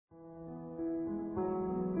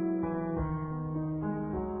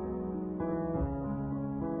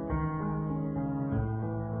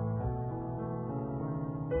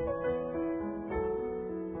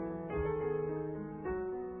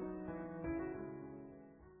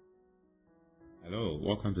Hello,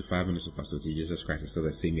 welcome to 5 Minutes of Pastor T. Jesus Christ is still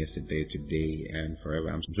the same yesterday, today, and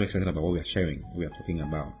forever. I'm so excited about what we are sharing. We are talking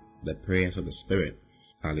about the prayers of the Spirit.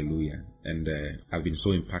 Hallelujah. And I've been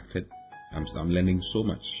so impacted. I'm learning so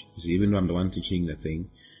much. You see, even though I'm the one teaching the thing,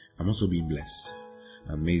 I'm also being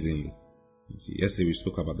blessed. Amazingly. You see, yesterday we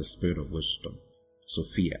spoke about the spirit of wisdom,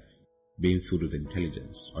 Sophia, being filled with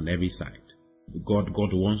intelligence on every side. God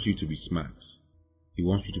wants you to be smart. He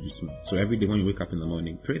wants you to be smart. So every day when you wake up in the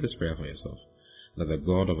morning, pray this prayer for yourself. That the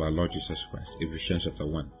God of our Lord Jesus Christ, Ephesians chapter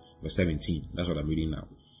 1, verse 17, that's what I'm reading now.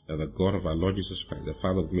 That the God of our Lord Jesus Christ, the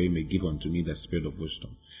Father of glory, may give unto me the spirit of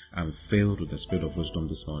wisdom. I'm filled with the spirit of wisdom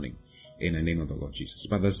this morning, in the name of the Lord Jesus.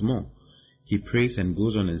 But there's more. He prays and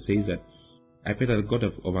goes on and says that, I pray that the God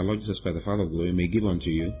of our Lord Jesus Christ, the Father of glory, may give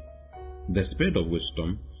unto you the spirit of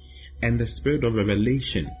wisdom and the spirit of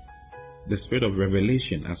revelation. The spirit of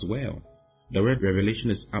revelation as well. The word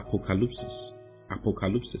revelation is apocalypsis.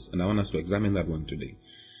 Apocalypsis, and I want us to examine that one today.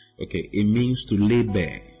 Okay, it means to lay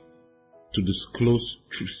bare, to disclose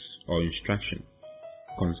truths or instruction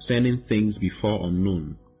concerning things before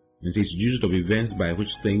unknown. It is used of events by which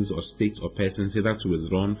things or states or persons hitherto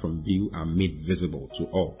withdrawn from view are made visible to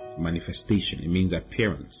all. Manifestation, it means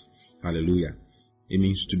appearance. Hallelujah. It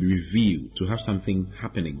means to be revealed, to have something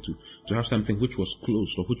happening, to have something which was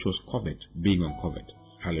closed or which was covered, being uncovered.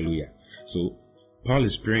 Hallelujah. So, Paul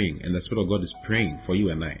is praying, and the Spirit of God is praying for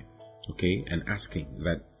you and I, okay, and asking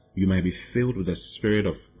that you might be filled with the spirit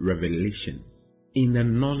of revelation in the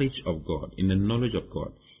knowledge of God, in the knowledge of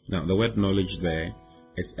God. Now, the word knowledge there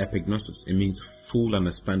is epignosis. It means full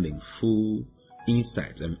understanding, full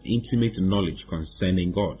insight, and intimate knowledge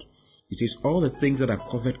concerning God. It is all the things that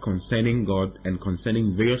are covered concerning God and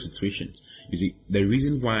concerning various situations. You see, the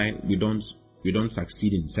reason why we don't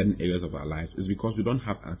succeed in certain areas of our lives is because we don't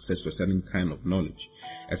have access to a certain kind of knowledge,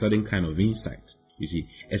 a certain kind of insight. You see,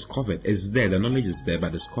 it's covered, it's there, the knowledge is there,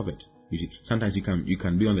 but it's covered. You see, sometimes you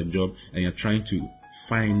can be on the job and you're trying to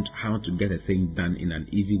find how to get a thing done in an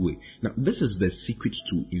easy way. Now, this is the secret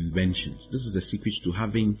to inventions. This is the secret to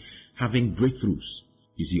having breakthroughs.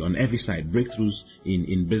 You see, on every side, breakthroughs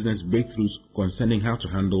in business, breakthroughs concerning how to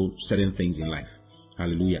handle certain things in life.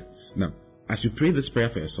 Hallelujah. Now, as you pray this prayer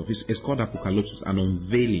for yourself, it's called apocalypsis, an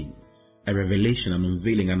unveiling, a revelation, an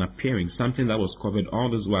unveiling, an appearing, something that was covered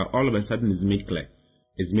all this while, all of a sudden is made clear,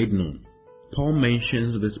 is made known. Paul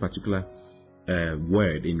mentions this particular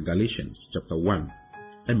word in Galatians chapter 1.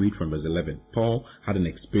 Let me read from verse 11. Paul had an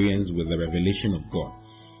experience with the revelation of God,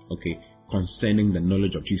 okay, concerning the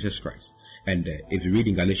knowledge of Jesus Christ. And if you read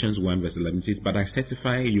in Galatians 1 verse 11, it says, But I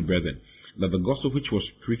certify you, brethren, that the gospel which was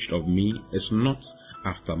preached of me is not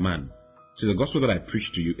after man. So the gospel that I preach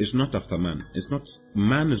to you is not after man. It's not,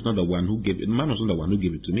 man is not the one who gave it. Man was not the one who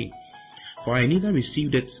gave it to me. For I neither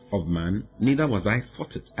received it of man, neither was I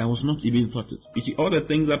taught it. I was not even taught it. You see, all the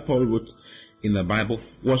things that Paul wrote in the Bible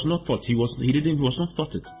was not taught. He was not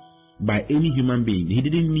taught it by any human being. He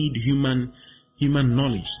didn't need human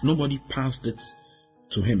knowledge. Nobody passed it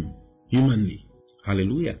to him humanly.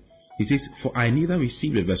 Hallelujah. He says, For I neither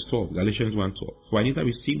received it, verse 12, Galatians 1:12. For I neither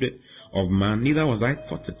received it of man, neither was I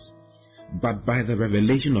taught it, but by the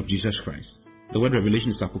revelation of Jesus Christ. The word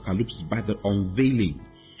revelation is apocalypse, by the unveiling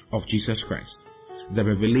of Jesus Christ. The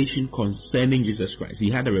revelation concerning Jesus Christ. He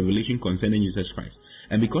had a revelation concerning Jesus Christ.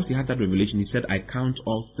 And because he had that revelation, he said, I count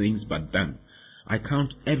all things but dung. I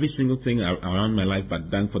count every single thing around my life but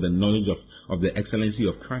dung for the knowledge of the excellency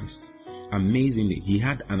of Christ. Amazingly, he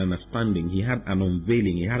had an understanding, he had an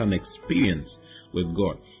unveiling, he had an experience with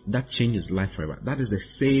God. That changes life forever. That is the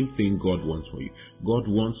same thing God wants for you. God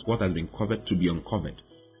wants what has been covered to be uncovered.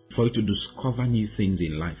 For you to discover new things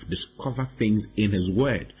in life. Discover things in His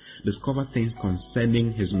Word. Discover things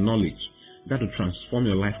concerning His knowledge. That will transform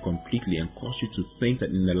your life completely and cause you to think that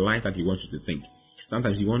in the life that He wants you to think.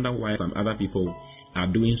 Sometimes you wonder why some other people are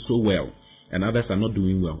doing so well and others are not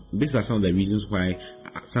doing well. These are some of the reasons why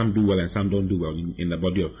some do well and some don't do well in the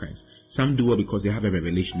body of Christ. Some do well because they have a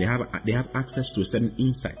revelation. They have access to a certain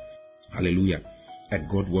insight. Hallelujah.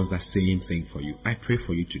 And God wants that same thing for you. I pray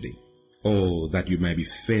for you today. Oh, that you might be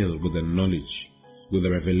filled with the knowledge, with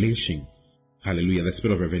the revelation. Hallelujah. The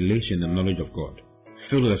spirit of revelation and knowledge of God.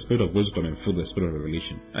 Filled with the spirit of wisdom and filled with the spirit of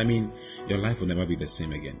revelation. I mean, your life will never be the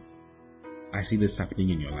same again. I see this happening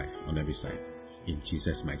in your life on every side. In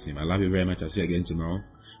Jesus' mighty name. I love you very much. I'll see you again tomorrow.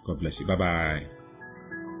 God bless you. Bye-bye.